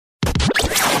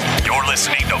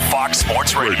listening to Fox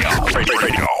Sports Radio.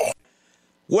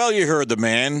 Well, you heard the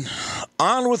man.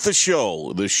 On with the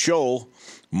show. The show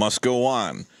must go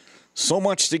on. So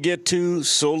much to get to,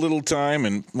 so little time,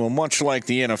 and, well, much like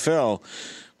the NFL,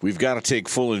 we've got to take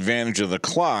full advantage of the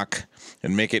clock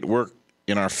and make it work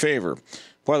in our favor.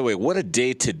 By the way, what a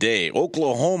day today.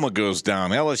 Oklahoma goes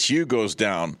down. LSU goes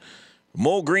down.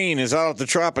 Mo Green is out at the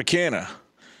Tropicana.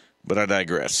 But I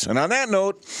digress. And on that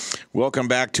note, welcome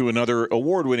back to another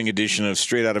award-winning edition of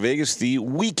Straight Outta Vegas, the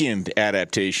weekend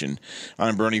adaptation.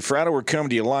 I'm Bernie Fratto. We're coming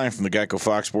to you live from the Geico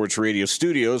Fox Sports Radio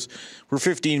studios, where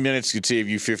 15 minutes could save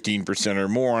you 15% or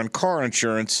more on car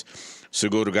insurance. So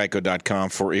go to geico.com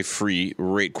for a free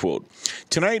rate quote.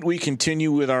 Tonight, we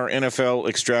continue with our NFL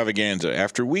extravaganza.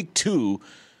 After week 2,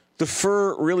 the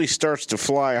fur really starts to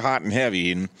fly hot and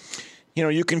heavy, and you know,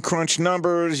 you can crunch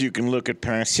numbers, you can look at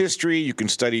past history, you can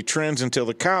study trends until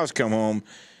the cows come home.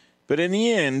 But in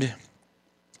the end,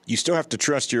 you still have to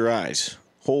trust your eyes.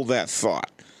 Hold that thought.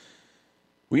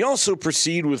 We also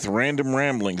proceed with random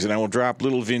ramblings, and I will drop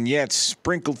little vignettes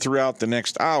sprinkled throughout the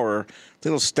next hour,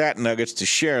 little stat nuggets to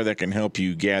share that can help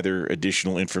you gather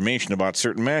additional information about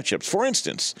certain matchups. For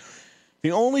instance,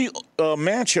 the only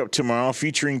matchup tomorrow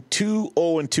featuring two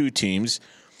 0-2 teams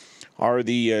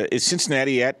is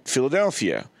Cincinnati at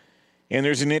Philadelphia. And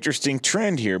there's an interesting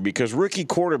trend here because rookie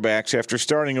quarterbacks, after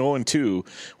starting 0-2,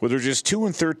 well, they're just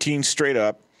 2-13 straight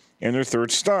up in their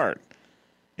third start.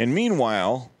 And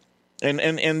meanwhile,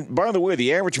 and by the way,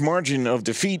 the average margin of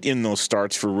defeat in those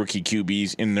starts for rookie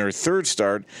QBs in their third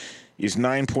start is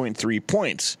 9.3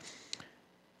 points.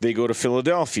 They go to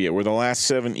Philadelphia, where the last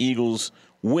 7 Eagles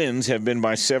wins have been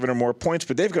by 7 or more points,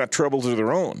 but they've got troubles of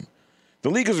their own. The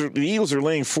Eagles are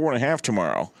laying 4.5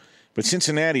 tomorrow, but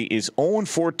Cincinnati is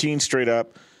 0-14 straight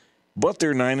up, but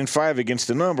they're 9-5 against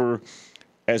the number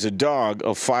as a dog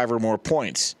of 5 or more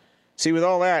points. See, with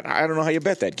all that, I don't know how you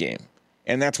bet that game,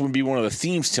 and that's going to be one of the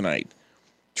themes tonight.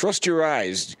 Trust your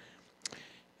eyes.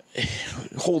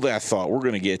 Hold that thought. We're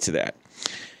going to get to that.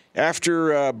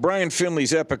 After Brian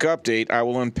Finley's epic update, I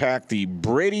will unpack the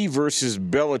Brady versus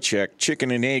Belichick chicken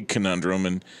and egg conundrum,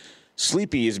 and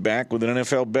Sleepy is back with an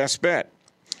NFL best bet.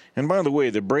 And by the way,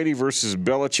 the Brady versus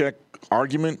Belichick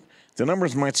argument, the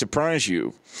numbers might surprise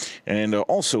you. And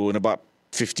also in about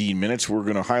 15 minutes, we're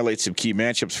going to highlight some key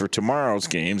matchups for tomorrow's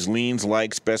games. Leans,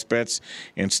 likes, best bets,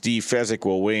 and Steve Fezzik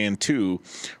will weigh in too,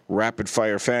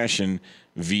 rapid-fire fashion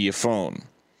via phone.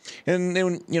 And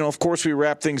then, you know, of course, we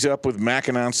wrap things up with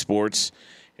Mackinon Sports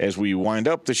as we wind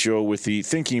up the show with the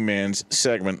Thinking Man's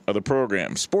segment of the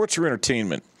program. Sports are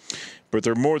entertainment. But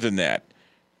they're more than that.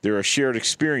 They're a shared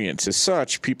experience. As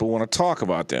such, people want to talk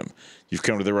about them. You've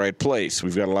come to the right place.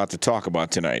 We've got a lot to talk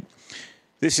about tonight.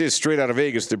 This is Straight Outta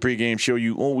Vegas, the pregame show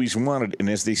you always wanted. And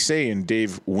as they say in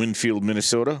Dave Winfield,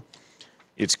 Minnesota,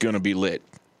 it's going to be lit.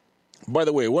 By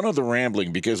the way, one other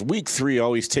rambling, because week 3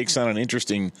 always takes on an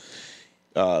interesting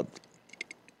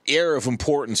air of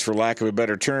importance, for lack of a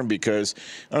better term, because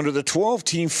under the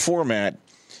 12-team format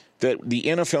that the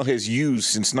NFL has used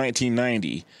since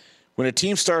 1990, when a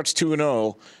team starts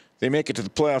 2-0, they make it to the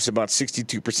playoffs about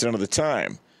 62% of the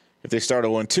time. If they start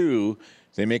 0-2,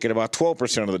 they make it about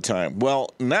 12% of the time.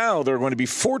 Well, now there are going to be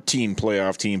 14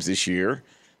 playoff teams this year.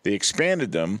 They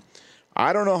expanded them.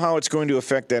 I don't know how it's going to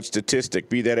affect that statistic,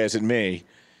 be that as it may.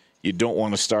 You don't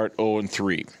want to start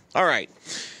 0-3. All right.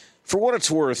 For what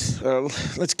it's worth,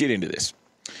 let's get into this.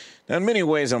 Now, in many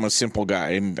ways, I'm a simple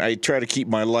guy, and I try to keep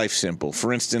my life simple.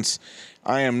 For instance,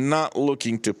 I am not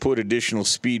looking to put additional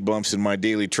speed bumps in my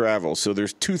daily travel, so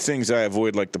there's 2 things I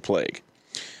avoid like the plague.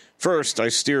 First, I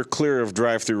steer clear of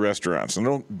drive-through restaurants.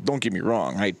 And don't get me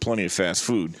wrong, I eat plenty of fast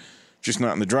food, just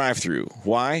not in the drive-through.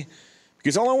 Why?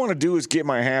 Because all I want to do is get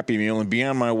my Happy Meal and be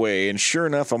on my way, and sure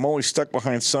enough, I'm always stuck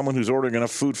behind someone who's ordering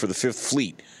enough food for the 5th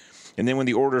fleet. And then when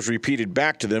the order is repeated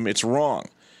back to them, it's wrong.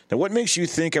 Now, what makes you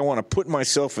think I want to put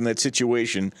myself in that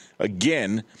situation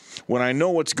again when I know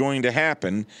what's going to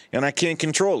happen and I can't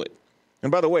control it?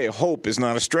 And by the way, hope is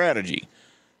not a strategy.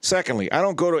 Secondly, I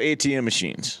don't go to ATM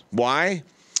machines. Why?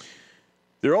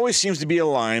 There always seems to be a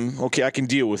line. Okay, I can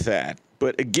deal with that.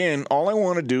 But again, all I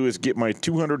want to do is get my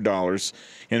 $200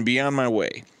 and be on my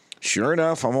way. Sure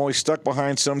enough, I'm always stuck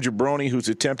behind some jabroni who's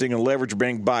attempting a leverage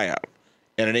bank buyout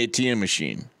at an ATM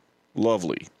machine.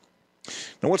 Lovely.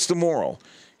 Now, what's the moral?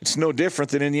 It's no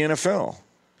different than in the NFL.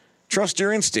 Trust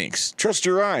your instincts. Trust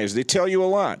your eyes. They tell you a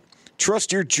lot.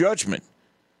 Trust your judgment.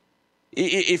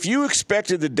 If you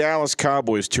expected the Dallas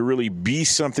Cowboys to really be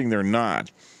something they're not,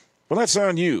 well, that's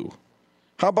on you.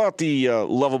 How about the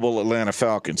lovable Atlanta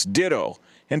Falcons? Ditto.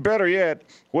 And better yet,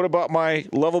 what about my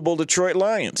lovable Detroit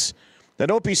Lions? Now,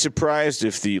 don't be surprised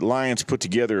if the Lions put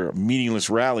together a meaningless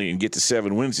rally and get to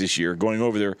 7 wins this year, going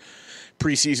over their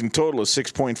preseason total of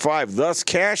 6.5, thus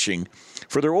cashing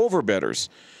for their overbetters.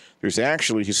 There's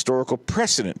actually historical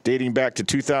precedent dating back to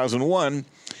 2001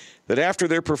 that after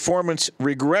their performance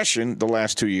regression the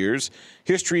last 2 years,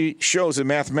 history shows a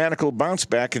mathematical bounce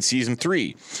back in season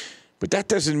 3. But that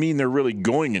doesn't mean they're really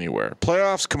going anywhere.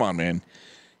 Playoffs? Come on, man.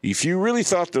 If you really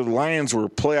thought the Lions were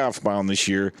playoff bound this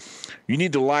year, you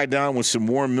need to lie down with some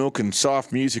warm milk and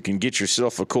soft music and get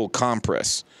yourself a cold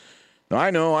compress. Now,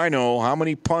 I know how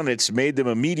many pundits made them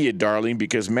a media darling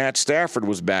because Matt Stafford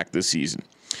was back this season.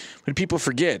 But people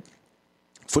forget,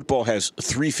 football has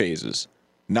 3 phases,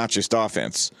 not just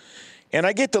offense. And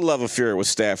I get the love affair with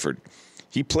Stafford.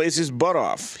 He plays his butt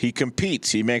off. He competes.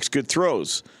 He makes good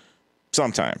throws.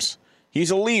 Sometimes.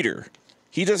 He's a leader.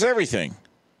 He does everything.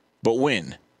 But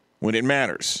when it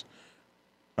matters.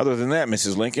 Other than that,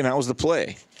 Mrs. Lincoln, how was the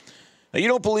play? Now, you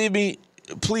don't believe me?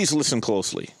 Please listen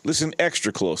closely. Listen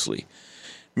extra closely.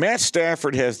 Matt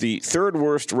Stafford has the 3rd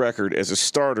worst record as a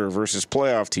starter versus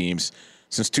playoff teams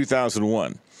since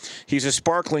 2001. He's a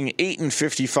sparkling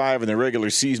 8-55 in the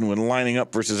regular season when lining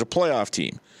up versus a playoff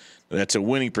team. That's a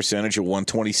winning percentage of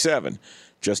 127,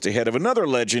 just ahead of another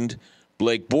legend,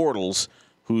 Blake Bortles,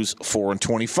 who's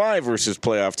 4-25 versus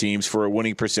playoff teams for a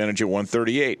winning percentage of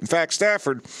 138. In fact,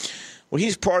 Stafford, well,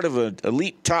 he's part of an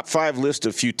elite top 5 list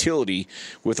of futility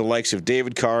with the likes of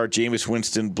David Carr, Jameis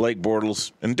Winston, Blake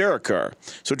Bortles, and Derek Carr.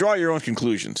 So draw your own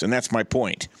conclusions, and that's my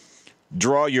point.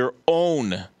 Draw your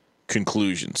own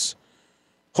conclusions.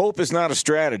 Hope is not a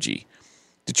strategy.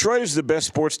 Detroit is the best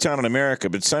sports town in America,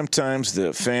 but sometimes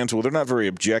the fans, well, they're not very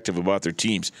objective about their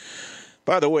teams.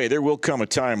 By the way, there will come a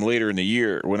time later in the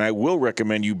year when I will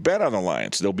recommend you bet on the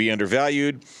Lions. They'll be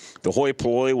undervalued. The hoi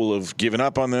polloi will have given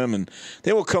up on them, and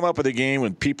they will come up with a game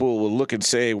when people will look and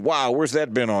say, wow, where's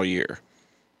that been all year?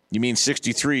 You mean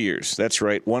 63 years. That's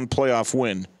right, 1 playoff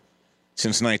win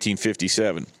since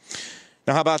 1957.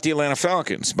 Now, how about the Atlanta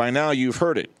Falcons? By now, you've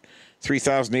heard it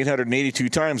 3,882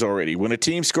 times already. When a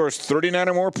team scores 39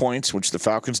 or more points, which the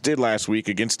Falcons did last week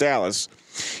against Dallas,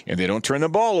 and they don't turn the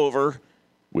ball over,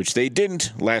 which they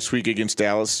didn't last week against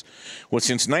Dallas, well,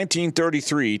 since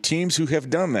 1933, teams who have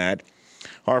done that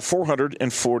are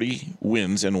 440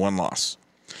 wins and 1 loss.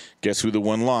 Guess who the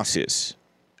 1 loss is?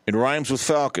 It rhymes with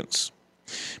Falcons.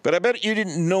 But I bet you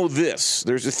didn't know this.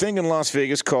 There's a thing in Las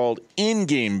Vegas called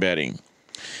in-game betting.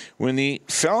 When the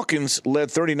Falcons led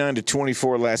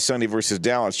 39-24 last Sunday versus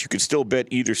Dallas, you could still bet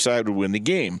either side would win the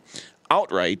game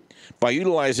outright by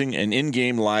utilizing an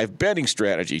in-game live betting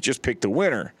strategy. Just pick the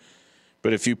winner.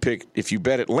 But if you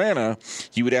bet Atlanta,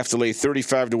 you would have to lay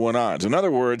 35-1 odds. In other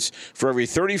words, for every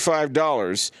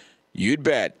 $35 you'd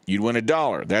bet, you'd win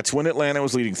 $1. That's when Atlanta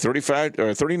was leading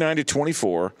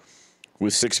 39-24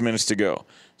 with 6 minutes to go.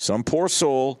 Some poor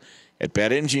soul at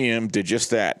BetMGM did just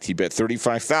that. He bet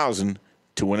 $35,000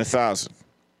 to win $1,000.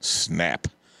 Snap.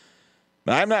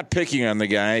 Now, I'm not picking on the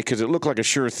guy because it looked like a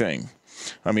sure thing.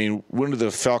 I mean, when do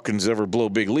the Falcons ever blow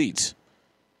big leads?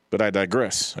 But I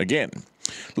digress. Again,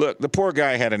 look, the poor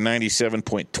guy had a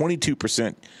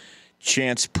 97.22%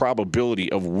 chance probability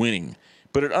of winning.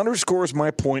 But it underscores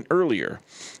my point earlier.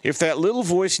 If that little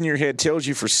voice in your head tells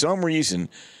you for some reason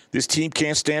this team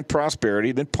can't stand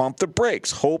prosperity, then pump the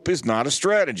brakes. Hope is not a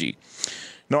strategy.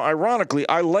 Now, ironically,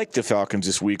 I like the Falcons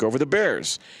this week over the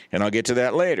Bears, and I'll get to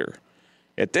that later.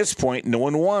 At this point, no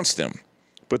one wants them.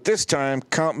 But this time,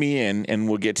 count me in, and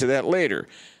we'll get to that later.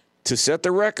 To set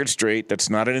the record straight, that's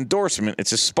not an endorsement.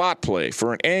 It's a spot play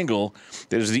for an angle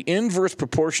that is the inverse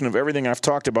proportion of everything I've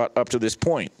talked about up to this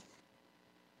point.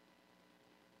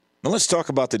 Now let's talk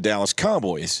about the Dallas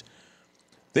Cowboys.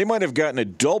 They might have gotten a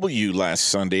W last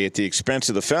Sunday at the expense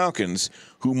of the Falcons,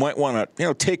 who might want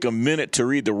to, take a minute to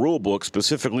read the rule book,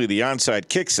 specifically the onside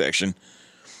kick section.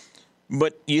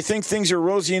 But you think things are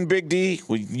rosy in Big D?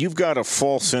 Well, you've got a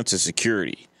false sense of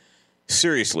security.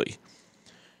 Seriously.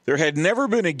 There had never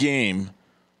been a game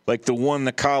like the one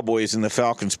the Cowboys and the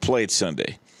Falcons played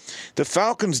Sunday. The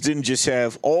Falcons didn't just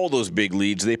have all those big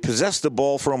leads. They possessed the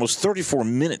ball for almost 34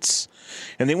 minutes,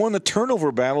 and they won the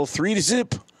turnover battle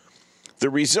 3-0. The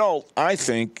result, I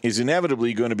think, is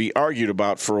inevitably going to be argued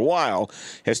about for a while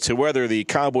as to whether the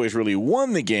Cowboys really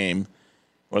won the game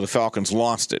or the Falcons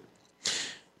lost it.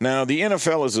 Now, the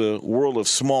NFL is a world of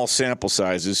small sample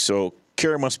sizes, so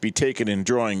care must be taken in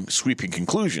drawing sweeping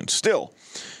conclusions. Still,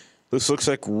 this looks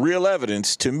like real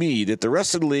evidence to me that the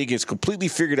rest of the league has completely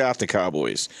figured out the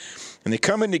Cowboys. And they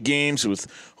come into games with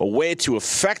a way to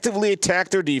effectively attack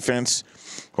their defense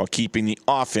while keeping the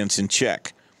offense in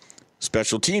check.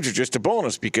 Special teams are just a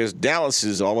bonus because Dallas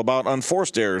is all about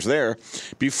unforced errors there.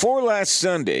 Before last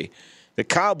Sunday, The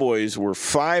Cowboys were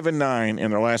 5-9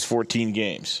 in their last 14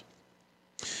 games.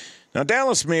 Now,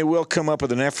 Dallas may well come up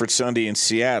with an effort Sunday in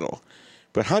Seattle,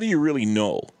 but how do you really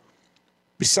know?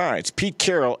 Besides, Pete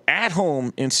Carroll at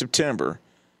home in September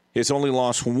has only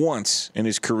lost once in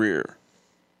his career.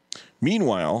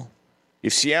 Meanwhile,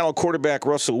 if Seattle quarterback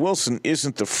Russell Wilson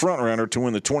isn't the frontrunner to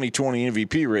win the 2020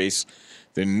 MVP race,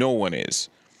 then no one is.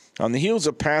 On the heels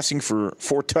of passing for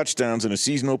 4 touchdowns in a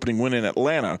season-opening win in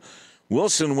Atlanta,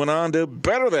 Wilson went on to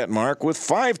better that mark with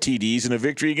 5 TDs in a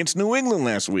victory against New England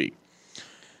last week.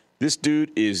 This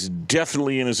dude is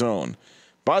definitely in his zone.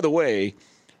 By the way,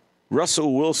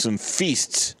 Russell Wilson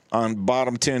feasts on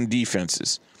bottom 10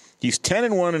 defenses. He's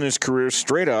 10-1 in his career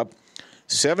straight up,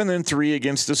 7-3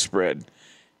 against the spread.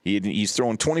 He's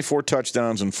thrown 24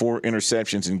 touchdowns and 4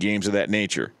 interceptions in games of that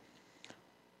nature.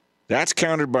 That's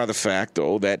countered by the fact,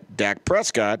 though, that Dak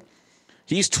Prescott,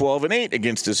 he's 12-8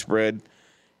 against the spread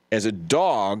as a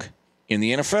dog in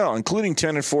the NFL, including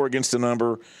 10-4 against the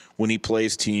number when he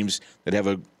plays teams that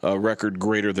have a record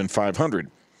greater than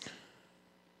 500.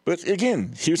 But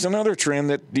again, here's another trend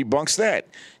that debunks that.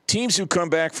 Teams who come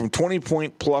back from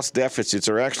 20-point-plus deficits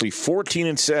are actually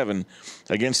 14-7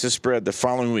 against the spread the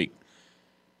following week.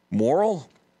 Moral?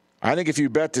 I think if you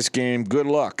bet this game, good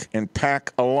luck and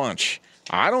pack a lunch.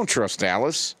 I don't trust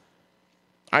Dallas.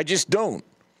 I just don't.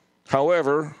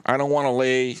 However, I don't want to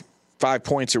lay 5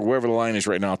 points or wherever the line is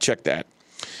right now. I'll check that.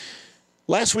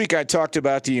 Last week, I talked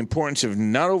about the importance of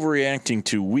not overreacting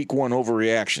to week 1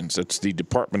 overreactions. That's the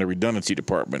Department of Redundancy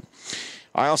Department.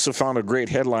 I also found a great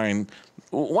headline.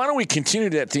 Why don't we continue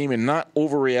that theme and not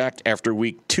overreact after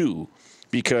week 2?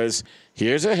 Because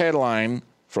here's a headline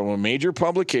from a major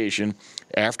publication.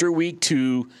 After week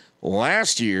 2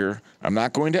 last year, I'm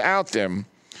not going to out them,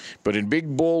 but in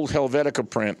big, bold Helvetica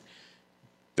print,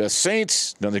 the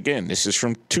Saints, now again, this is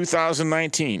from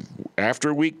 2019,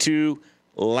 after week 2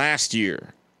 last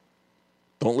year.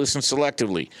 Don't listen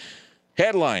selectively.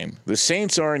 Headline, the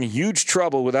Saints are in huge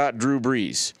trouble without Drew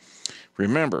Brees.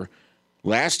 Remember,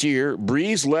 last year,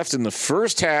 Brees left in the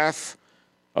first half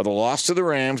of the loss to the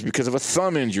Rams because of a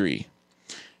thumb injury.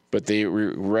 But the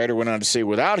writer went on to say,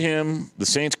 without him, the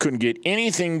Saints couldn't get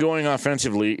anything going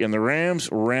offensively, and the Rams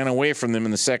ran away from them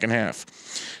in the second half.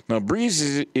 Now,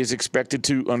 Brees is expected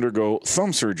to undergo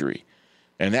thumb surgery,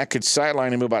 and that could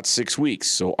sideline him about 6 weeks.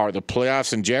 So are the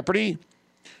playoffs in jeopardy?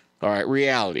 All right,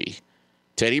 reality.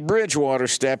 Teddy Bridgewater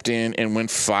stepped in and went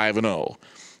 5-0.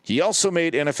 He also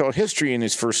made NFL history in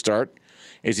his first start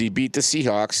as he beat the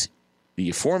Seahawks, the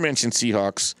aforementioned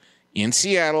Seahawks, in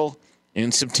Seattle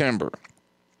in September.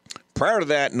 Prior to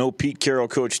that, no Pete Carroll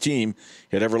coached team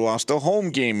had ever lost a home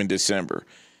game in December.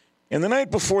 And the night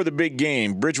before the big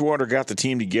game, Bridgewater got the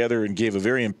team together and gave a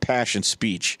very impassioned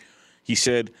speech. He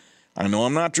said, I know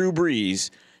I'm not Drew Brees,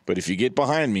 but if you get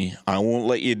behind me, I won't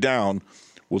let you down.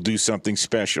 We'll do something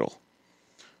special.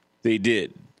 They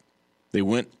did. They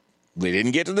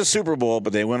didn't get to the Super Bowl,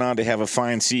 but they went on to have a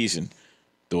fine season.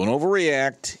 Don't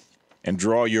overreact and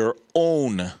draw your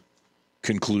own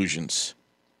conclusions.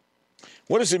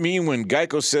 What does it mean when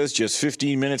Geico says just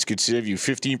 15 minutes could save you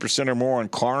 15% or more on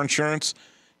car insurance?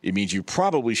 It means you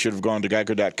probably should have gone to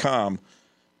geico.com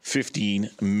 15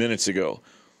 minutes ago.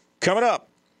 Coming up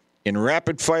in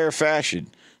rapid-fire fashion,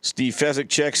 Steve Fezzik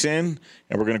checks in,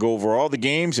 and we're going to go over all the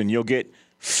games, and you'll get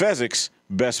Fezzik's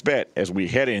best bet as we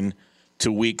head in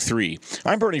to Week 3.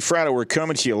 I'm Bernie Fratto. We're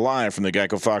coming to you live from the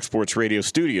Geico Fox Sports Radio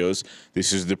studios.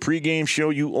 This is the pregame show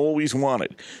you always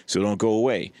wanted, so don't go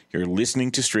away. You're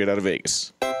listening to Straight Outta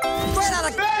Vegas. Straight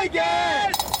Outta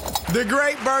Vegas! The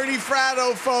great Bernie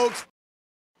Fratto, folks.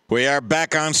 We are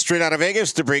back on Straight Outta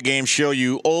Vegas, the pregame show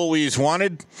you always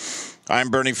wanted. I'm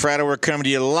Bernie Fratto. We're coming to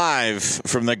you live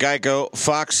from the Geico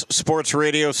Fox Sports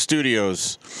Radio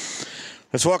studios.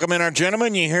 Let's welcome in our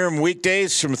gentlemen. You hear them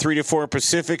weekdays from 3 to 4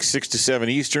 Pacific, 6 to 7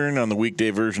 Eastern on the weekday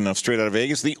version of Straight Outta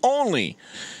Vegas. The only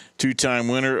two-time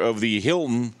winner of the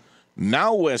Hilton,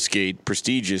 now Westgate,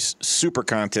 prestigious Super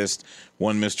Contest,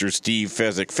 one Mr. Steve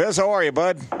Fezzik. Fez, how are you,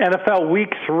 bud? NFL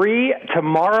Week 3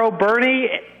 tomorrow, Bernie.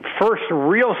 First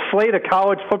real slate of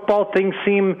college football. Things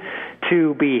seem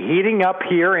to be heating up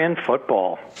here in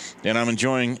football. And I'm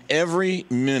enjoying every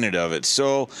minute of it.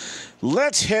 So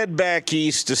let's head back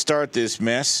east to start this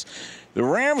mess. The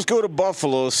Rams go to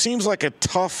Buffalo. Seems like a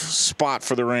tough spot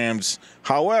for the Rams.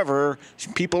 However,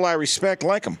 people I respect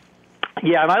like them.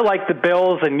 Yeah, and I like the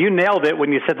Bills, and you nailed it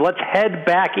when you said let's head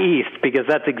back east, because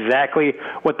that's exactly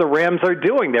what the Rams are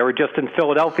doing. They were just in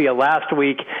Philadelphia last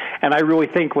week, and I really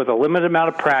think with a limited amount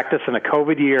of practice in a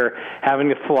COVID year, having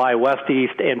to fly west to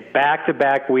east in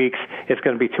back-to-back weeks is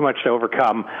going to be too much to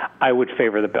overcome. I would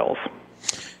favor the Bills.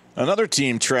 Another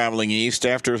team traveling east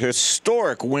after a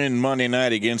historic win Monday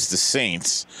night against the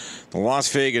Saints, the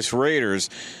Las Vegas Raiders.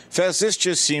 Fez, this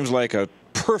just seems like a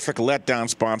perfect letdown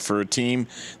spot for a team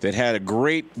that had a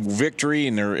great victory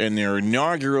in their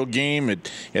inaugural game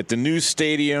at the new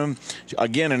stadium.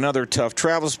 Again, another tough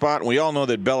travel spot. And we all know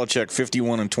that Belichick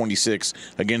 51-26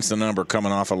 against the number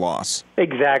coming off a loss.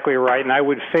 Exactly right, and I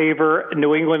would favor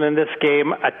New England in this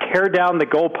game, a tear down the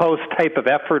goalpost type of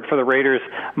effort for the Raiders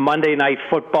Monday Night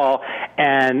Football,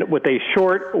 and with a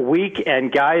short week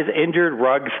and guys injured,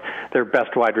 Ruggs, their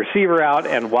best wide receiver, out,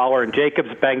 and Waller and Jacobs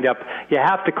banged up, you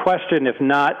have to question if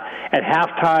not at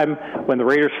halftime when the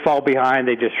Raiders fall behind,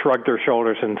 they just shrug their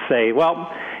shoulders and say,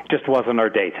 well, it just wasn't our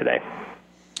day today.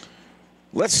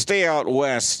 Let's stay out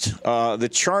west. The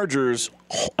Chargers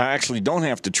actually don't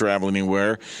have to travel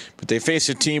anywhere, but they face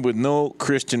a team with no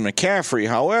Christian McCaffrey.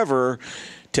 However,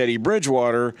 Teddy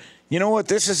Bridgewater, you know what?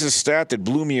 This is a stat that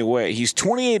blew me away. He's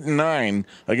 28-9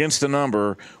 against the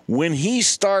number when he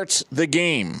starts the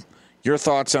game. Your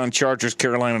thoughts on Chargers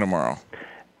Carolina tomorrow?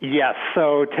 Yes,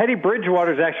 so Teddy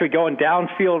Bridgewater is actually going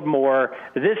downfield more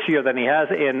this year than he has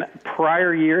in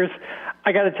prior years.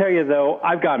 I got to tell you, though,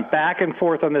 I've gone back and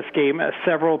forth on this game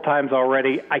several times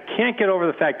already. I can't get over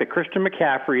the fact that Christian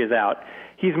McCaffrey is out.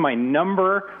 He's my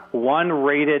number one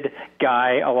rated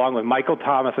guy, along with Michael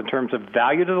Thomas, in terms of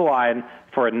value to the line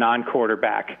for a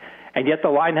non-quarterback. And yet the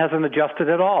line hasn't adjusted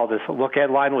at all. This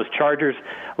look-ahead line was Chargers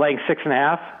laying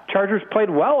 6.5. Chargers played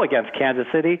well against Kansas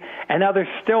City, and now they're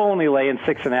still only laying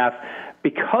 6.5.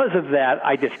 Because of that,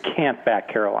 I just can't back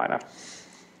Carolina.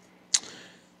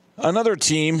 Another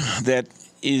team that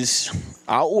is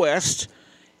out west,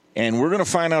 and we're going to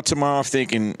find out tomorrow if they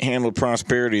can handle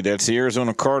prosperity. That's the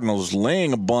Arizona Cardinals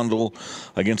laying a bundle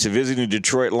against the visiting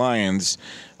Detroit Lions.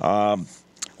 What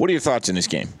are your thoughts in this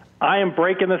game? I am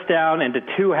breaking this down into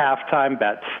two halftime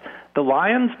bets. The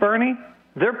Lions, Bernie,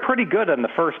 they're pretty good in the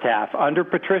first half. Under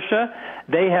Patricia,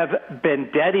 they have been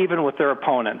dead even with their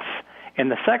opponents. In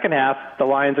the second half, the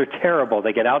Lions are terrible.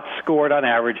 They get outscored on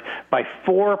average by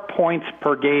 4 points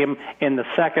per game in the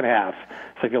second half.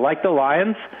 So if you like the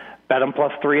Lions, bet them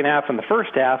plus 3.5 in the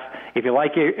first half. If you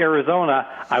like Arizona,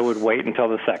 I would wait until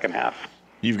the second half.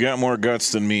 You've got more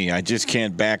guts than me. I just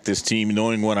can't back this team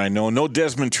knowing what I know. No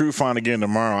Desmond Trufant again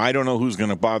tomorrow. I don't know who's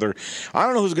going to bother. I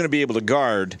don't know who's going to be able to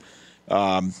guard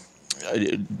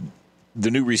the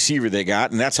new receiver they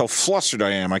got, and that's how flustered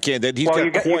I am. I can't. You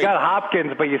got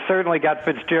Hopkins, but you certainly got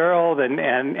Fitzgerald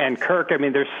and Kirk. I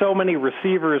mean, there's so many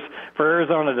receivers for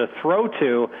Arizona to throw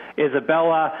to.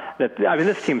 Isabella,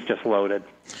 this team's just loaded.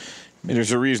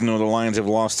 There's a reason, though, the Lions have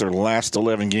lost their last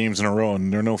 11 games in a row,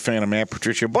 and they're no fan of Matt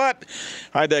Patricia. But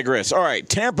I digress. All right,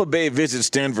 Tampa Bay visits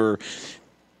Denver.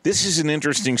 This is an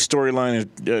interesting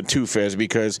storyline, too, Fez,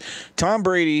 because Tom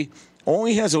Brady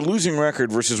only has a losing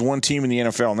record versus one team in the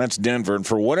NFL, and that's Denver. And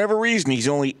for whatever reason, he's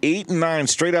only 8-9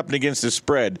 straight up and against the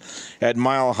spread at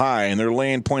Mile High, and they're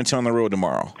laying points on the road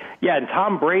tomorrow. Yeah, and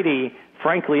Tom Brady,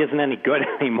 frankly, isn't any good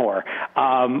anymore.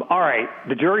 All right,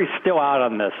 the jury's still out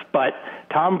on this, but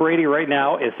Tom Brady right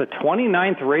now is the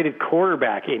 29th rated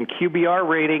quarterback in QBR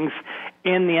ratings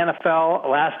in the NFL.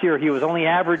 Last year, he was only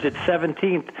average at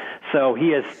 17th, so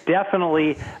he has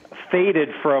definitely faded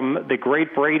from the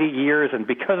great Brady years, and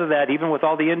because of that, even with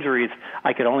all the injuries,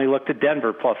 I could only look to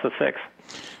Denver plus the 6.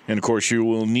 And, of course, you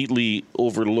will neatly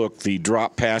overlook the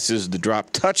drop passes, the drop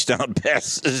touchdown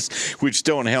passes, which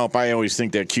don't help. I always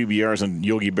think that QBR is a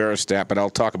Yogi Berra stat, but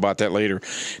I'll talk about that later.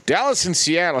 Dallas and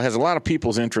Seattle has a lot of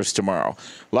people's interest tomorrow.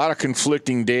 A lot of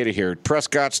conflicting data here.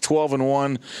 Prescott's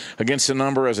 12-1 against the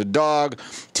number as a dog.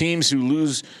 Teams who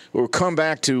lose or come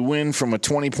back to win from a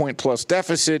 20-point-plus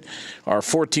deficit are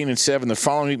 14-7 the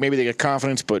following week. Maybe they get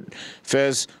confidence, but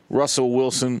Fez, Russell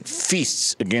Wilson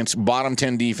feasts against bottom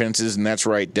 10 defenses, and that's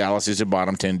right, Dallas is a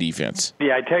bottom 10 defense.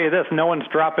 Yeah, I tell you this, no one's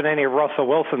dropping any of Russell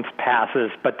Wilson's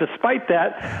passes, but despite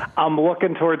that, I'm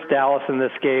looking towards Dallas in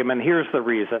this game, and here's the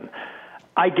reason.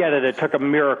 I get it, it took a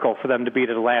miracle for them to beat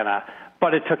Atlanta,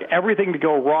 but it took everything to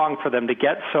go wrong for them to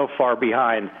get so far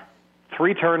behind.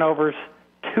 3 turnovers,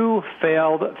 2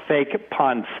 failed fake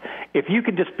punts. If you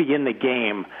can just be in the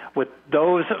game with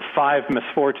those 5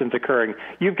 misfortunes occurring,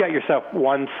 you've got yourself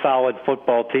one solid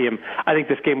football team. I think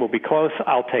this game will be close.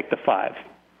 I'll take the 5.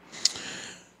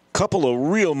 Couple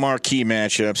of real marquee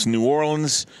matchups. New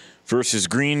Orleans versus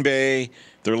Green Bay.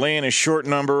 They're laying a short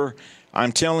number.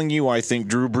 I'm telling you, I think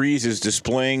Drew Brees is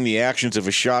displaying the actions of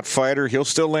a shot fighter. He'll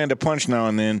still land a punch now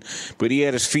and then, but he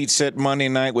had his feet set Monday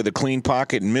night with a clean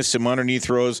pocket and missed some underneath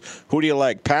throws. Who do you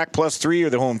like, Pack plus 3 or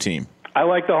the home team? I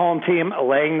like the home team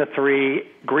laying the 3.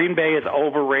 Green Bay is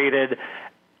overrated.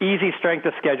 easy strength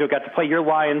of schedule. Got to play your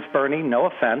Lions, Bernie, no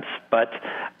offense, but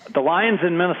the Lions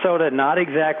in Minnesota, not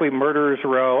exactly murderer's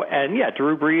row. And, yeah,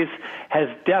 Drew Brees has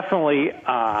definitely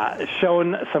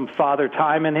shown some father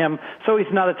time in him, so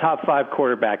he's not a top 5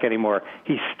 quarterback anymore.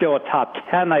 He's still a top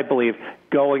 10, I believe,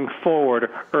 going forward.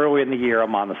 Early in the year,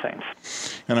 I'm on the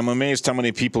Saints. And I'm amazed how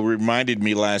many people reminded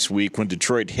me last week when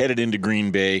Detroit headed into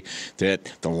Green Bay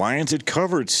that the Lions had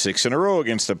covered 6 in a row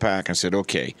against the Pack. I said,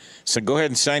 okay, so go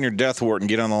ahead and sign your death warrant and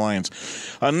get on the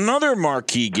Lions. Another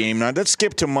marquee game. Now, let's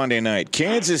skip to Monday night.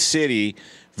 Kansas City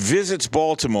visits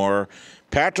Baltimore.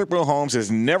 Patrick Mahomes has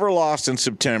never lost in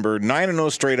September.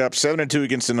 9-0 straight up, 7-2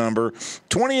 against the number.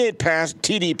 28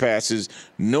 TD passes,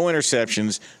 no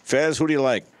interceptions. Fez, who do you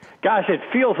like? Gosh, it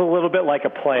feels a little bit like a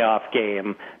playoff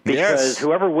game because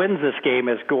whoever wins this game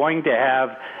is going to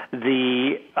have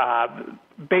the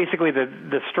basically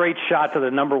the straight shot to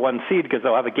the number 1 seed because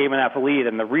they'll have a game and a half lead.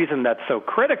 And the reason that's so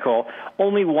critical,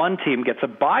 only one team gets a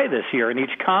bye this year in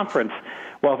each conference.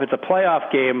 Well, if it's a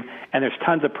playoff game and there's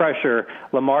tons of pressure,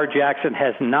 Lamar Jackson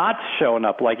has not shown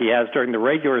up like he has during the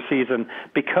regular season.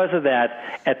 Because of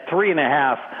that, at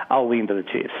 3.5, I'll lean to the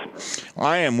Chiefs.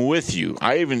 I am with you.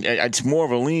 It's more of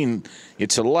a lean.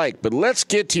 It's a like. But let's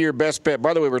get to your best bet.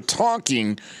 By the way, we're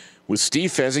talking with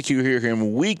Steve Fezzik. You hear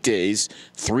him weekdays,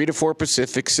 3 to 4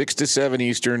 Pacific, 6 to 7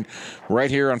 Eastern, right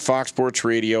here on Fox Sports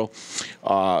Radio.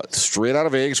 Straight out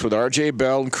of Vegas with R.J.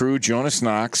 Bell and crew, Jonas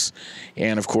Knox.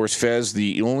 And, of course, Fez,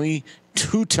 the only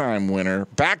 2-time winner,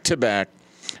 back-to-back,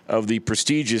 of the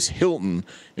prestigious Hilton.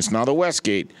 It's now the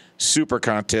Westgate Super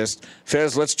Contest.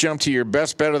 Fez, let's jump to your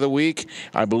best bet of the week.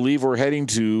 I believe we're heading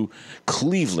to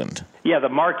Cleveland. Yeah, the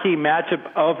marquee matchup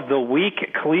of the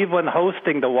week, Cleveland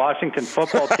hosting the Washington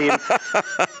football team.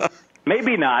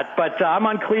 Maybe not, but I'm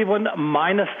on Cleveland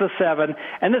minus the 7,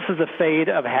 and this is a fade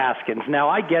of Haskins. Now,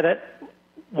 I get it.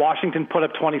 Washington put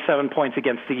up 27 points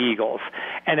against the Eagles,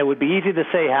 and it would be easy to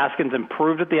say Haskins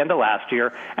improved at the end of last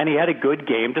year, and he had a good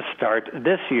game to start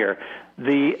this year.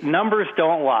 The numbers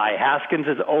don't lie. Haskins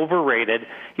is overrated.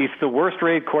 He's the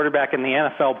worst-rated quarterback in the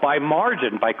NFL by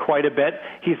margin, by quite a bit.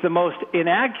 He's the most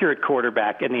inaccurate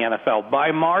quarterback in the NFL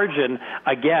by margin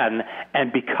again.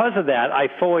 And because of that, I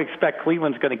fully expect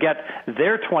Cleveland's going to get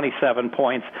their 27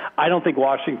 points. I don't think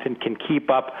Washington can keep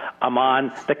up. I'm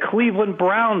on the Cleveland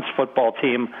Browns football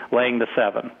team laying the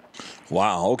 7.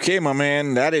 Wow. Okay, my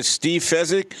man. That is Steve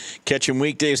Fezzik. Catch him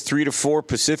weekdays 3 to 4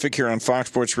 Pacific here on Fox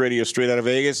Sports Radio straight out of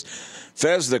Vegas.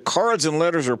 Fez, the cards and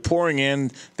letters are pouring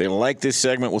in. They like this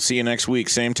segment. We'll see you next week.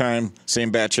 Same time,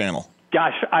 same bat channel.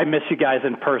 Gosh, I miss you guys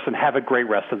in person. Have a great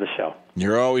rest of the show.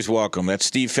 You're always welcome. That's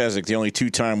Steve Fezzik, the only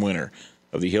 2-time winner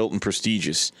of the Hilton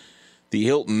prestigious, the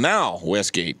Hilton now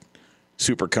Westgate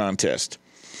Super Contest.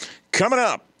 Coming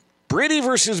up, Brady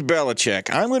versus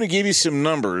Belichick. I'm going to give you some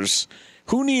numbers.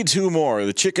 Who needs who more?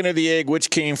 The chicken or the egg, which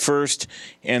came first?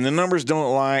 And the numbers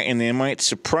don't lie, and they might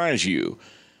surprise you.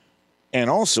 And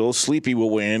also, Sleepy will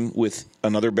win with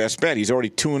another best bet. He's already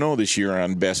 2-0 this year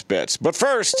on best bets. But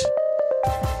first,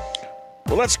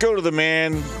 well, let's go to the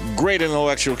man, great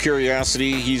intellectual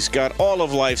curiosity. He's got all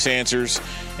of life's answers.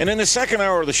 And in the second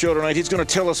hour of the show tonight, he's going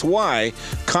to tell us why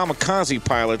kamikaze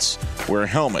pilots wear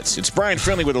helmets. It's Brian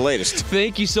Finley with the latest.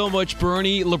 Thank you so much,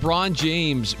 Bernie. LeBron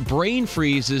James brain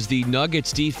freezes the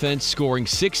Nuggets defense, scoring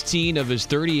 16 of his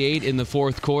 38 in the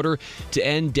fourth quarter to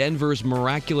end Denver's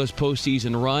miraculous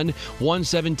postseason run,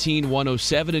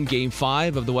 117-107 in Game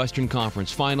 5 of the Western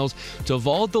Conference Finals to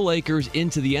vault the Lakers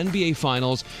into the NBA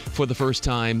Finals for the first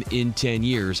time in 10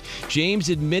 years. James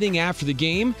admitting after the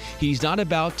game he's not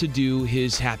about to do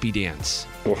his happy dance.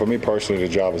 Well, for me personally, the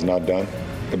job is not done,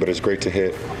 but it's great to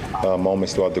hit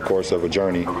moments throughout the course of a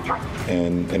journey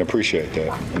and appreciate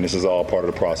that. And this is all part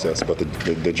of the process, but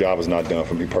the job is not done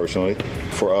for me personally.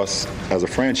 For us as a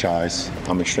franchise,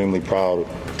 I'm extremely proud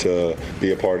to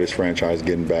be a part of this franchise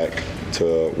getting back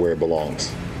to where it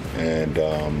belongs. And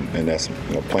that's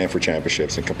playing for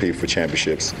championships and compete for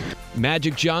championships.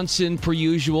 Magic Johnson, per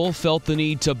usual, felt the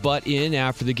need to butt in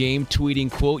after the game,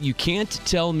 tweeting, quote, "You can't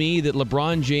tell me that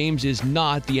LeBron James is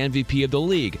not the MVP of the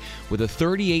league," with a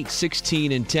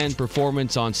 38-16-10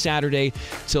 performance on Saturday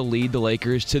to lead the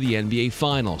Lakers to the NBA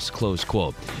Finals, close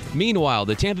quote. Meanwhile,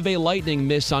 the Tampa Bay Lightning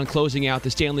miss on closing out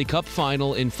the Stanley Cup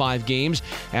Final in 5 games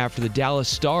after the Dallas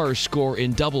Stars score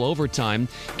in double overtime.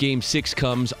 Game 6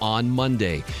 comes on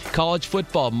Monday. College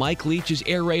football, Mike Leach's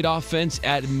air raid offense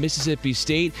at Mississippi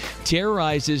State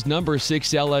terrorizes number 6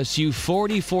 LSU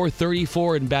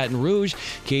 44-34 in Baton Rouge.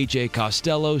 KJ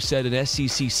Costello set an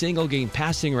SEC single-game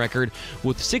passing record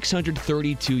with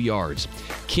 632 yards.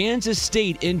 Kansas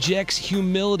State injects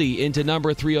humility into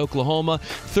number 3 Oklahoma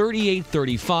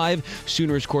 38-35.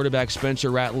 Sooners quarterback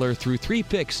Spencer Rattler threw 3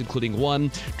 picks, including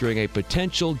 1 during a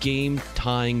potential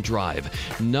game-tying drive.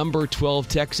 Number 12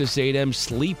 Texas A&M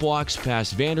sleepwalks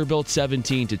past Vanderbilt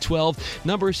 17-12.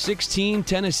 Number 16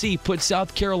 Tennessee put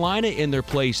South Carolina in their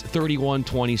place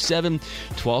 31-27.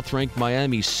 12th ranked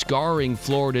Miami scarring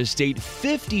Florida State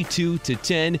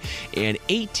 52-10, and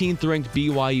 18th ranked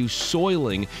BYU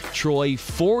soiling Troy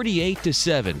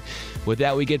 48-7. With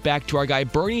that, we get back to our guy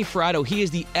Bernie Fratto. He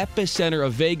is the epicenter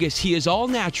of Vegas. He is all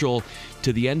natural,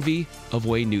 to the envy of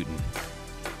Wayne Newton.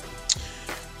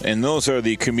 And those are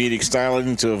the comedic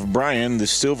stylings of Brian, the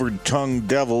silver-tongued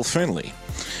devil Finley.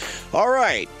 All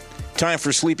right, time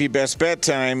for Sleepy Best Bet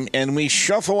time, and we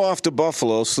shuffle off to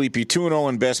Buffalo. Sleepy 2-0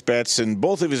 in best bets, and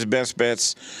both of his best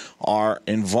bets are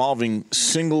involving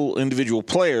single individual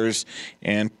players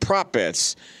and prop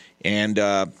bets. And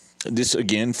this,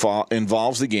 again,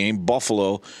 involves the game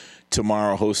Buffalo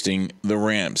tomorrow hosting the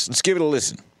Rams. Let's give it a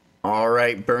listen. All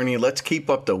right, Bernie, let's keep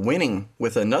up the winning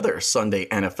with another Sunday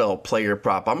NFL player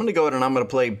prop. I'm going to go ahead and I'm going to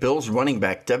play Bills running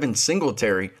back Devin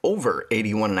Singletary over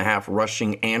 81.5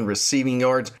 rushing and receiving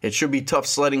yards. It should be tough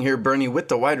sledding here, Bernie, with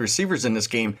the wide receivers in this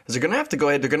game, as they're going to have to go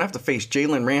ahead. They're going to have to face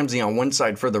Jalen Ramsey on one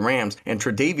side for the Rams and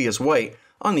Tre'Davious White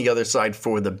on the other side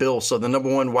for the Bills. So the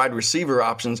number 1 wide receiver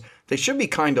options, they should be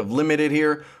kind of limited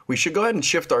here. We should go ahead and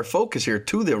shift our focus here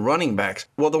to the running backs.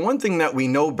 Well, the one thing that we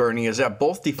know, Bernie, is that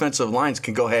both defensive lines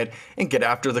can go ahead and get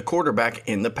after the quarterback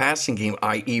in the passing game,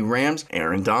 i.e. Rams,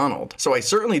 Aaron Donald. So I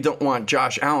certainly don't want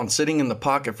Josh Allen sitting in the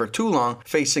pocket for too long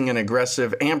facing an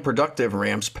aggressive and productive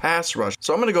Rams pass rush.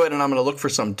 So I'm going to go ahead and I'm going to look for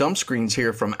some dump screens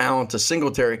here from Allen to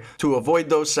Singletary to avoid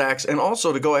those sacks, and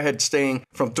also to go ahead staying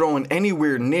from throwing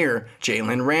anywhere near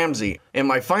Jalen Ramsey. And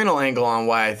my final angle on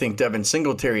why I think Devin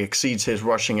Singletary exceeds his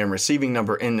rushing and receiving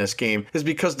number in this game is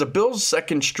because the Bills'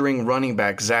 second string running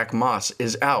back Zach Moss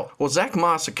is out. Well, Zach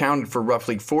Moss accounted for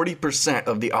roughly 40%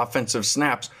 of the offensive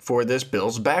snaps for this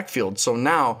Bills backfield. So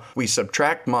now we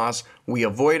subtract Moss, we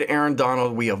avoid Aaron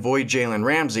Donald, we avoid Jalen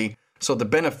Ramsey. So the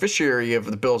beneficiary of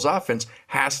the Bills' offense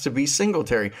has to be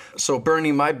Singletary. So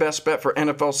Bernie, my best bet for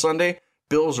NFL Sunday,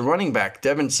 Bills running back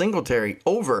Devin Singletary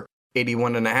over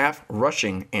 81.5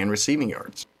 rushing and receiving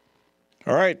yards.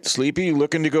 All right, Sleepy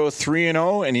looking to go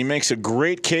 3-0, and he makes a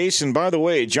great case. And by the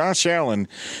way, Josh Allen,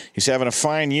 he's having a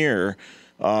fine year,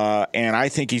 and I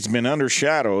think he's been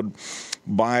undershadowed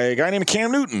by a guy named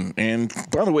Cam Newton. And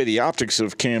by the way, the optics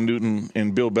of Cam Newton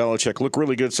and Bill Belichick look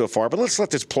really good so far. But let's let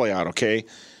this play out, okay?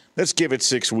 Let's give it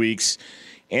 6 weeks.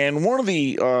 And one of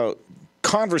the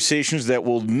conversations that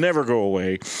will never go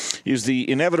away is the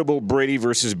inevitable Brady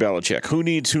versus Belichick. Who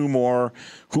needs who more?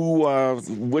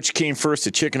 Which came first,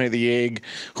 the chicken or the egg?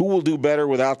 Who will do better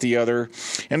without the other?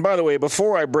 And by the way,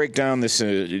 before I break down this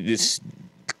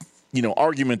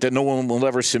argument that no one will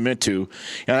ever submit to,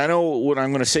 and I know what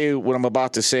I'm going to say, what I'm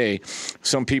about to say,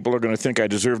 some people are going to think I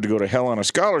deserve to go to hell on a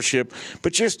scholarship,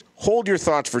 but just hold your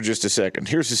thoughts for just a second.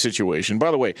 Here's the situation.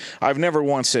 By the way, I've never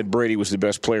once said Brady was the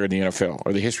best player in the NFL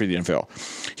or the history of the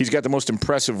NFL. He's got the most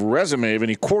impressive resume of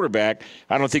any quarterback.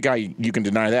 I don't think you can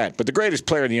deny that. But the greatest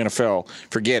player in the NFL,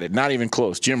 forget it, not even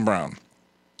close, Jim Brown.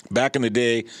 Back in the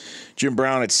day, Jim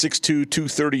Brown at 6'2",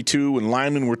 232, and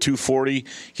linemen were 240.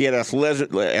 He had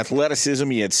athleticism,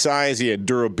 he had size, he had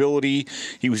durability.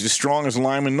 He was as strong as a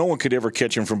lineman. No one could ever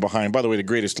catch him from behind. By the way, the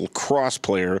greatest lacrosse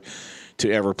player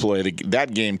to ever play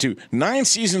that game, too. 9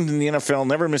 seasons in the NFL,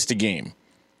 never missed a game.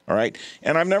 All right?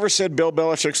 And I've never said Bill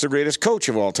Belichick's the greatest coach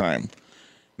of all time.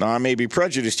 Now, I may be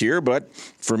prejudiced here, but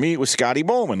for me, it was Scotty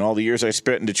Bowman. All the years I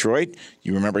spent in Detroit,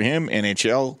 you remember him,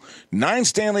 NHL, 9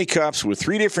 Stanley Cups with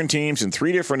 3 different teams in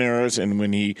 3 different eras, and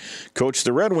when he coached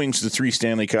the Red Wings to 3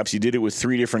 Stanley Cups, he did it with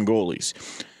 3 different goalies.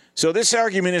 So this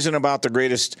argument isn't about the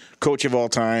greatest coach of all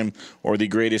time or the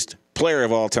greatest player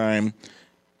of all time.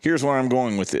 Here's where I'm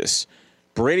going with this.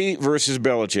 Brady versus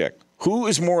Belichick. Who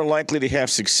is more likely to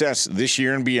have success this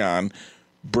year and beyond,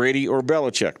 Brady or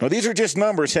Belichick? Now, these are just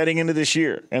numbers heading into this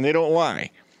year, and they don't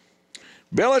lie.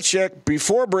 Belichick,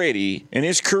 before Brady in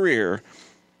his career,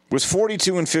 was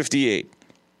 42-58.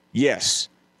 Yes,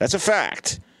 that's a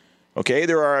fact. Okay,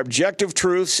 there are objective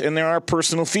truths and there are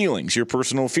personal feelings. Your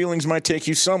personal feelings might take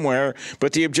you somewhere,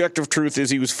 but the objective truth is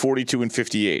he was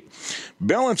 42-58.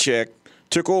 Belichick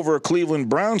took over a Cleveland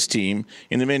Browns team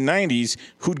in the mid-'90s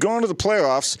who'd gone to the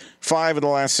playoffs 5 of the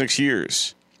last 6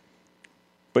 years.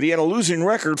 But he had a losing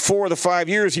record 4 of the 5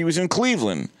 years he was in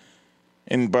Cleveland.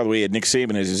 And by the way, he had Nick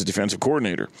Saban as his defensive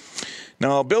coordinator.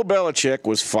 Now, Bill Belichick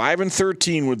was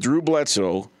 5-13 with Drew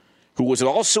Bledsoe, who was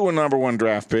also a number 1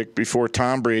 draft pick before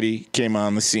Tom Brady came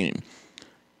on the scene.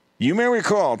 You may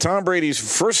recall Tom Brady's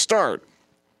first start,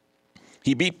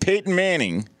 he beat Peyton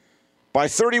Manning by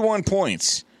 31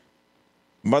 points.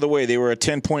 By the way, they were a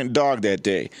 10-point dog that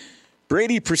day.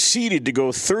 Brady proceeded to go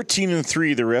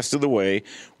 13-3 the rest of the way,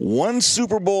 won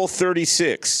Super Bowl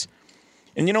 36.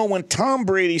 And you know, when Tom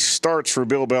Brady starts for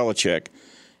Bill Belichick,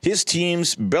 his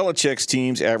teams, Belichick's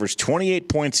teams, average 28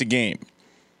 points a game.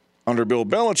 Under Bill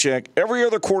Belichick, every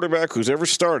other quarterback who's ever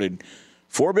started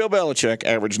for Bill Belichick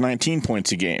averaged 19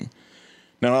 points a game.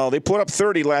 Now, they put up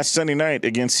 30 last Sunday night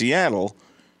against Seattle,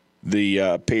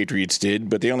 the Patriots did,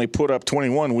 but they only put up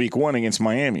 21 week 1 against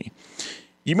Miami.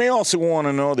 You may also want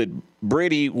to know that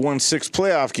Brady won 6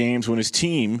 playoff games when his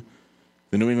team,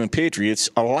 the New England Patriots,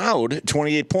 allowed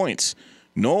 28 points.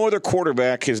 No other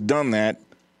quarterback has done that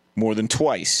more than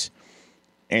twice.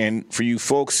 And for you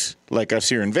folks like us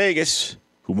here in Vegas,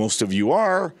 who most of you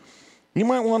are, you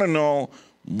might want to know,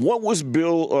 what was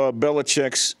Bill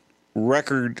Belichick's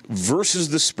record versus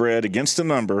the spread against the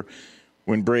number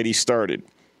when Brady started?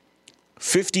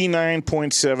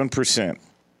 59.7%.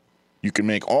 You can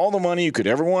make all the money you could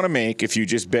ever want to make if you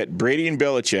just bet Brady and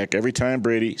Belichick every time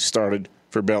Brady started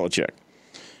for Belichick.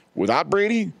 Without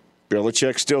Brady,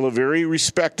 Belichick's still a very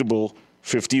respectable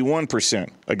 51%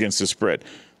 against the spread.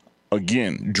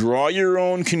 Again, draw your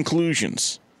own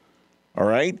conclusions. All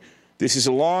right? This is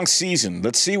a long season.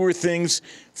 Let's see where things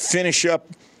finish up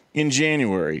in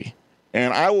January.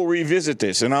 And I will revisit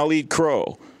this, and I'll eat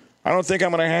crow. I don't think I'm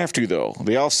going to have to, though.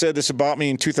 They all said this about me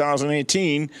in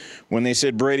 2018 when they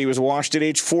said Brady was washed at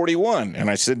age 41, and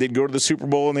I said they'd go to the Super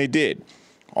Bowl, and they did.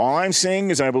 All I'm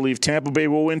saying is I believe Tampa Bay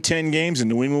will win 10 games and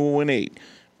New England will win 8.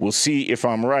 We'll see if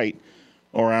I'm right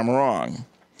or I'm wrong.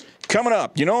 Coming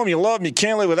up, you know him, you love him, you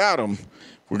can't live without him.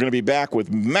 We're going to be back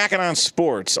with Mackin'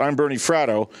 Sports. I'm Bernie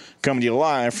Fratto, coming to you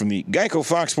live from the Geico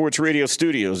Fox Sports Radio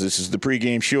studios. This is the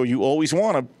pregame show you always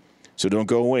wanted, so don't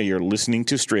go away. You're listening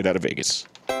to Straight Outta Vegas.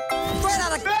 Straight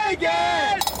out of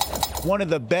Vegas! One of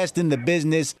the best in the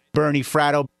business, Bernie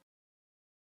Fratto.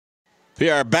 We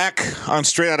are back on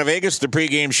Straight Outta Vegas, the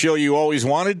pregame show you always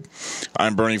wanted.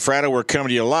 I'm Bernie Fratto. We're coming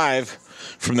to you live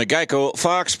from the Geico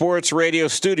Fox Sports Radio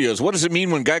studios. What does it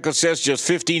mean when Geico says just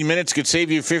 15 minutes could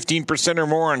save you 15% or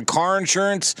more on car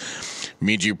insurance? It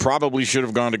means you probably should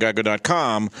have gone to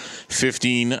geico.com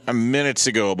 15 minutes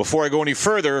ago. Before I go any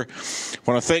further,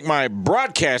 I want to thank my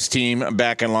broadcast team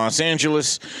back in Los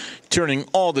Angeles, turning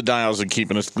all the dials and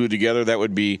keeping us glued together. That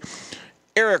would be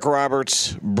Eric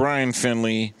Roberts, Brian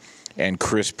Finley, and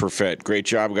Chris Perfett. Great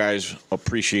job, guys.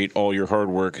 Appreciate all your hard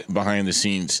work behind the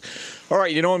scenes. All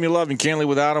right, you know him, you love him, can't live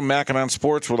without him. Mackin'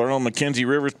 Sports with our own Mackenzie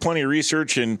Rivers. Plenty of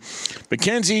research. And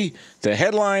Mackenzie, the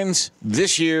headlines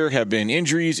this year have been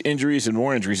injuries, and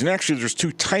more injuries. And actually, there's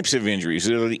 2 types of injuries.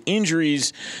 There are the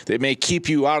injuries that may keep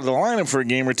you out of the lineup for a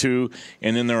game or 2,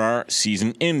 and then there are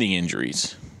season-ending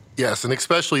injuries. Yes, and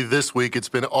especially this week, it's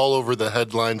been all over the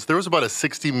headlines. There was about a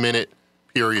 60-minute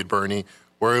period, Bernie,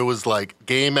 where it was like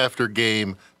game after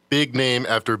game, big name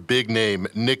after big name,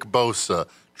 Nick Bosa,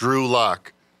 Drew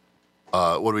Lock,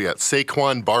 what do we got?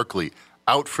 Saquon Barkley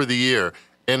out for the year.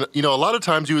 And, you know, a lot of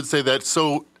times you would say that's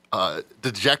so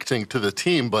dejecting to the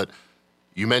team, but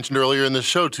you mentioned earlier in the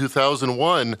show,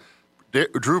 2001,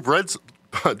 Drew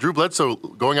Bledsoe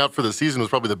going out for the season was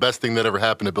probably the best thing that ever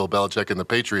happened to Bill Belichick and the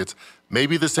Patriots.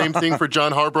 Maybe the same thing for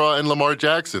John Harbaugh and Lamar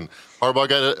Jackson. Harbaugh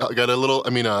got a little,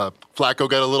 Flacco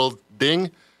got a little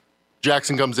ding.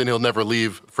 Jackson comes in, he'll never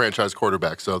leave franchise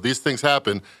quarterback. So these things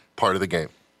happen, part of the game.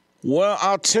 Well,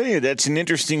 I'll tell you, that's an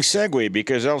interesting segue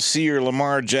because I'll see your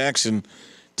Lamar Jackson,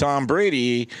 Tom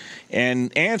Brady,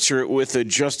 and answer it with a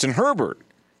Justin Herbert.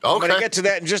 Okay. I'm going to get to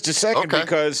that in just a second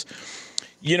because,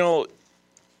 you know,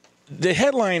 the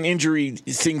headline injury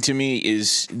thing to me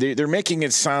is they're making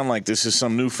it sound like this is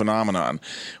some new phenomenon.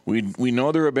 We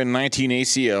know there have been 19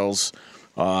 ACLs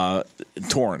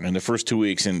torn in the first 2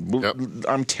 weeks, and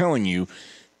I'm telling you,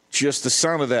 just the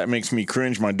sound of that makes me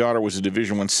cringe. My daughter was a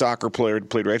Division I soccer player,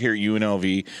 played right here at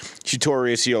UNLV. She tore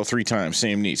her ACL 3 times,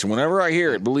 same knee. So whenever I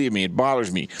hear it, believe me, it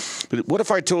bothers me. But what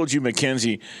if I told you,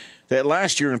 Mackenzie, that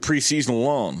last year in preseason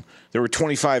alone, there were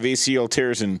 25 ACL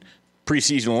tears in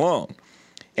preseason alone?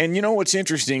 And you know what's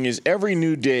interesting is every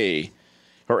day,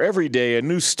 a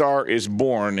new star is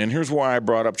born. And here's why I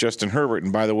brought up Justin Herbert.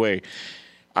 And by the way,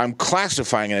 I'm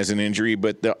classifying it as an injury,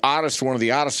 but one of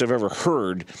the oddest I've ever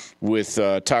heard with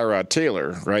Tyrod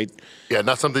Taylor, right? Yeah,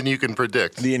 not something you can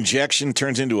predict. The injection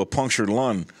turns into a punctured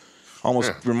lung.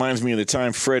 Almost reminds me of the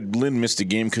time Fred Lynn missed a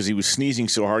game because he was sneezing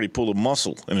so hard he pulled a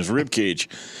muscle in his rib cage.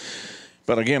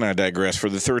 But again, I digress. For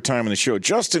the third time in the show,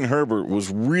 Justin Herbert was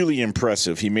really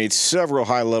impressive. He made several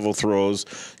high-level throws.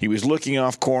 He was looking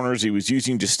off corners. He was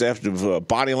using deceptive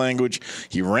body language.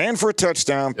 He ran for a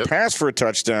touchdown, passed for a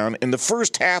touchdown. In the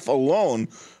first half alone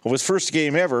of his first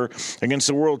game ever against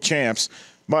the world champs,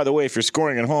 by the way, if you're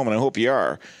scoring at home, and I hope you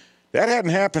are, that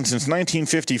hadn't happened since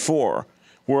 1954,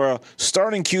 where a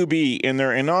starting QB in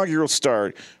their inaugural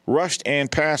start rushed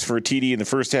and passed for a TD in the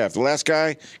first half. The last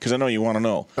guy, because I know you want to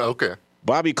know. Okay.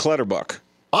 Bobby Clutterbuck.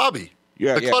 Bobby?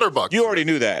 Yeah, the Clutterbucks. You already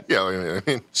knew that. Yeah, I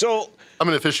mean, so I'm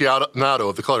an aficionado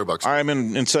of the Clutterbucks. I'm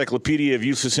an encyclopedia of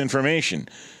useless information.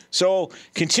 So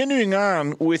continuing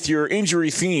on with your injury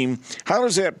theme, how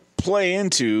does that play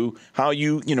into how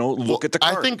you look at the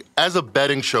card? I think as a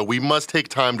betting show, we must take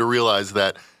time to realize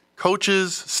that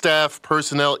coaches, staff,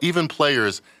 personnel, even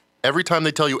players, every time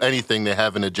they tell you anything, they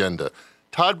have an agenda.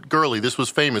 Todd Gurley, this was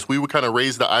famous. We would kind of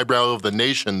raise the eyebrow of the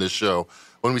nation this show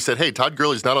when we said, hey, Todd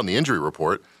Gurley's not on the injury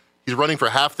report. He's running for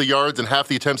half the yards and half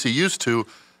the attempts he used to.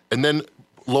 And then,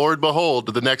 Lord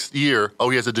behold, the next year,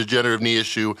 he has a degenerative knee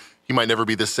issue. He might never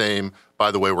be the same. By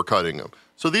the way, we're cutting him.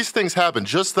 So these things happen.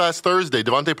 Just last Thursday,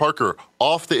 Devontae Parker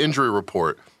off the injury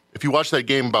report. If you watch that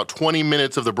game, about 20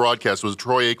 minutes of the broadcast was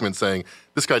Troy Aikman saying,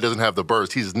 this guy doesn't have the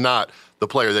burst. He's not the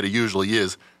player that he usually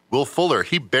is. Will Fuller,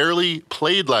 he barely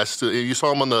played last. You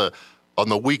saw him on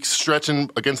the week stretching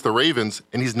against the Ravens,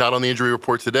 and he's not on the injury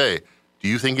report today. Do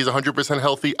you think he's 100%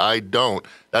 healthy? I don't.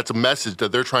 That's a message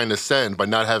that they're trying to send by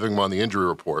not having him on the injury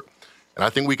report. And I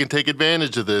think we can take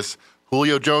advantage of this.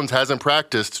 Julio Jones hasn't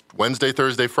practiced Wednesday,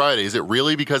 Thursday, Friday. Is it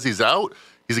really because he's out?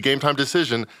 He's a game-time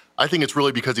decision. I think it's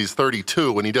really because he's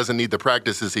 32 and he doesn't need the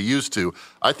practices he used to.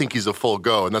 I think he's a full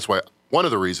go, and that's why one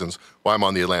of the reasons why I'm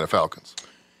on the Atlanta Falcons.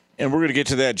 And we're going to get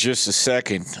to that in just a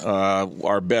second.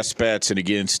 Our best bets, and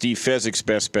again, Steve Fezzik's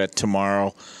best bet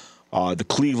tomorrow. The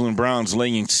Cleveland Browns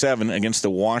laying 7 against the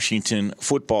Washington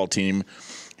football team.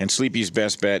 And Sleepy's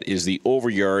best bet is the over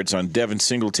yards on Devin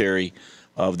Singletary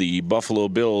of the Buffalo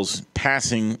Bills,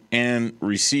 passing and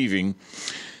receiving.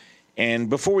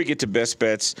 And before we get to best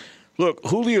bets, look,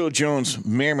 Julio Jones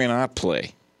may or may not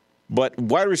play. But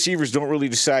wide receivers don't really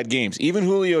decide games. Even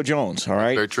Julio Jones, all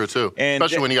right? Very true, too. And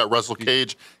especially when you got Russell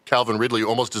Cage, Calvin Ridley,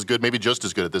 almost as good, maybe just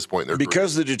as good at this point in their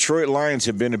because career. The Detroit Lions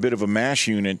have been a bit of a mash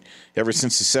unit ever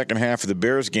since the second half of the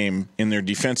Bears game in their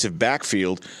defensive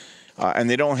backfield, and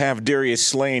they don't have Darius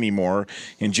Slay anymore.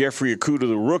 And Jeffrey Okudah,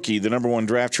 the rookie, the number 1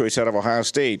 draft choice out of Ohio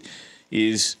State,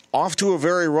 is off to a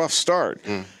very rough start.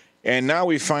 And now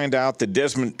we find out that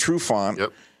Desmond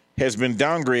Trufant has been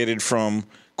downgraded from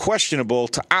questionable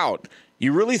to out.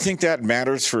 You really think that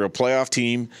matters for a playoff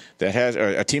team that has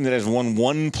a team that has won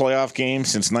 1 playoff game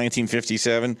since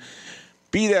 1957?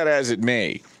 Be that as it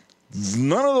may,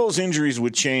 none of those injuries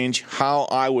would change how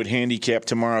I would handicap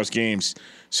tomorrow's games.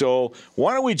 So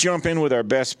why don't we jump in with our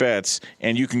best bets,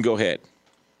 and you can go ahead.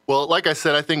 Well, like I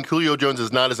said, I think Julio Jones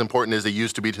is not as important as he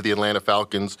used to be to the Atlanta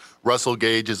Falcons. Russell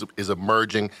Gage is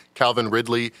emerging. Calvin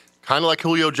Ridley, kind of like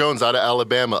Julio Jones out of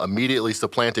Alabama, immediately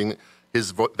supplanting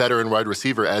his veteran wide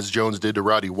receiver, as Jones did to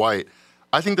Roddy White.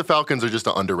 I think the Falcons are just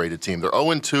an underrated team. They're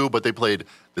 0-2, but they played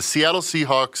the Seattle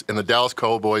Seahawks and the Dallas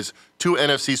Cowboys, 2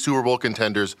 NFC Super Bowl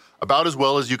contenders, about as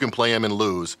well as you can play them and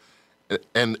lose.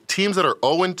 And teams that are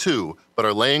 0-2 but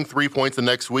are laying 3 points the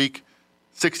next week,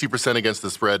 60% against the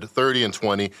spread,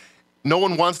 30-20. No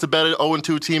one wants to bet an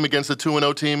 0-2 team against a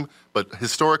 2-0 team, but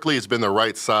historically it's been the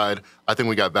right side. I think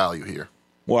we got value here.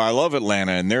 Well, I love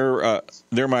Atlanta, and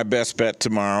they're my best bet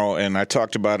tomorrow. And I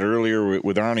talked about it earlier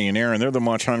with Arnie and Aaron. They're the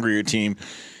much hungrier team.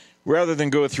 Rather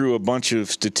than go through a bunch of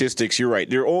statistics, you're right.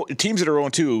 They're teams that are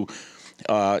 0-2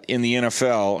 in the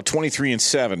NFL,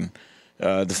 23-7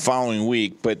 the following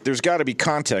week. But there's got to be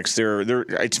context.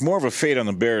 It's more of a fade on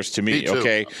the Bears to me.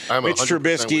 Okay, Mitch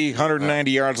Trubisky,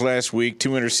 190 yards last week, 2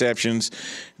 interceptions.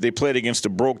 They played against a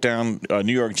broke-down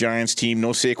New York Giants team, no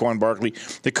Saquon Barkley.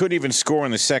 They couldn't even score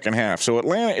in the second half. So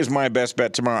Atlanta is my best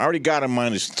bet tomorrow. I already got them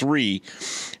 -3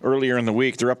 earlier in the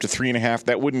week. They're up to 3.5.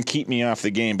 That wouldn't keep me off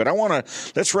the game. But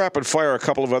let's rapid fire a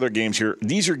couple of other games here.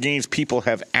 These are games people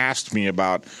have asked me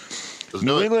about.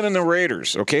 New England and the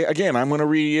Raiders, okay? Again, I'm going to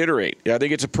reiterate. I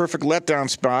think it's a perfect letdown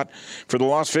spot for the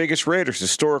Las Vegas Raiders.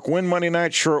 Historic win Monday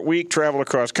night, short week, travel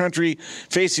across country,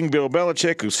 facing Bill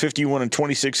Belichick, who's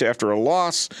 51-26 after a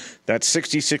loss. That's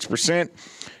 66%.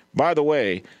 By the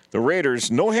way, the Raiders,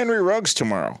 no Henry Ruggs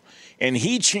tomorrow. And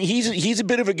he's a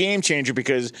bit of a game changer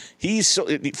because he's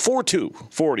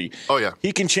 4'2", 40. Oh, yeah.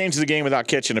 He can change the game without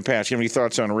catching a pass. You have any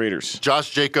thoughts on Raiders?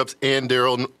 Josh Jacobs and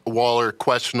Darren Waller,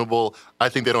 questionable. I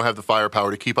think they don't have the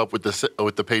firepower to keep up with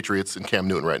the Patriots and Cam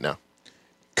Newton right now.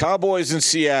 Cowboys in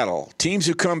Seattle. Teams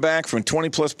who come back from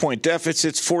 20-plus point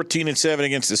deficits, 14-7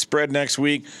 against the spread next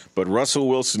week, but Russell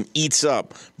Wilson eats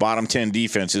up bottom 10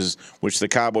 defenses, which the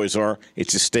Cowboys are.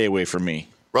 It's a stay away from me.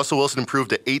 Russell Wilson improved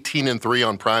to 18-3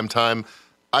 on prime time.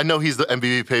 I know he's the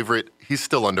MVP favorite. He's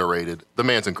still underrated. The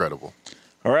man's incredible.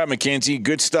 All right, Mackenzie,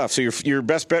 good stuff. So your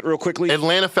best bet real quickly?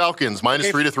 Atlanta Falcons,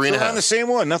 -3 to 3.5. So on the same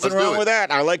one. Nothing wrong with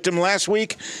that. I liked him last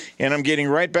week, and I'm getting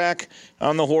right back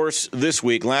on the horse this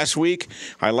week. Last week,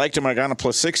 I liked him. I got him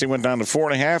 +6. He went down to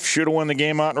 4.5. Should have won the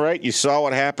game outright. You saw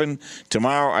what happened.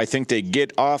 Tomorrow, I think they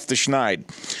get off the schneid.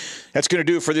 That's going to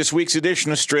do it for this week's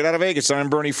edition of Straight Outta Vegas. I'm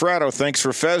Bernie Fratto. Thanks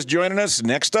for Fez joining us.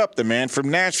 Next up, the man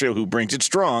from Nashville who brings it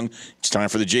strong. It's time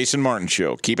for the Jason Martin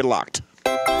Show. Keep it locked.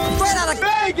 Straight Outta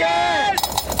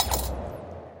Vegas!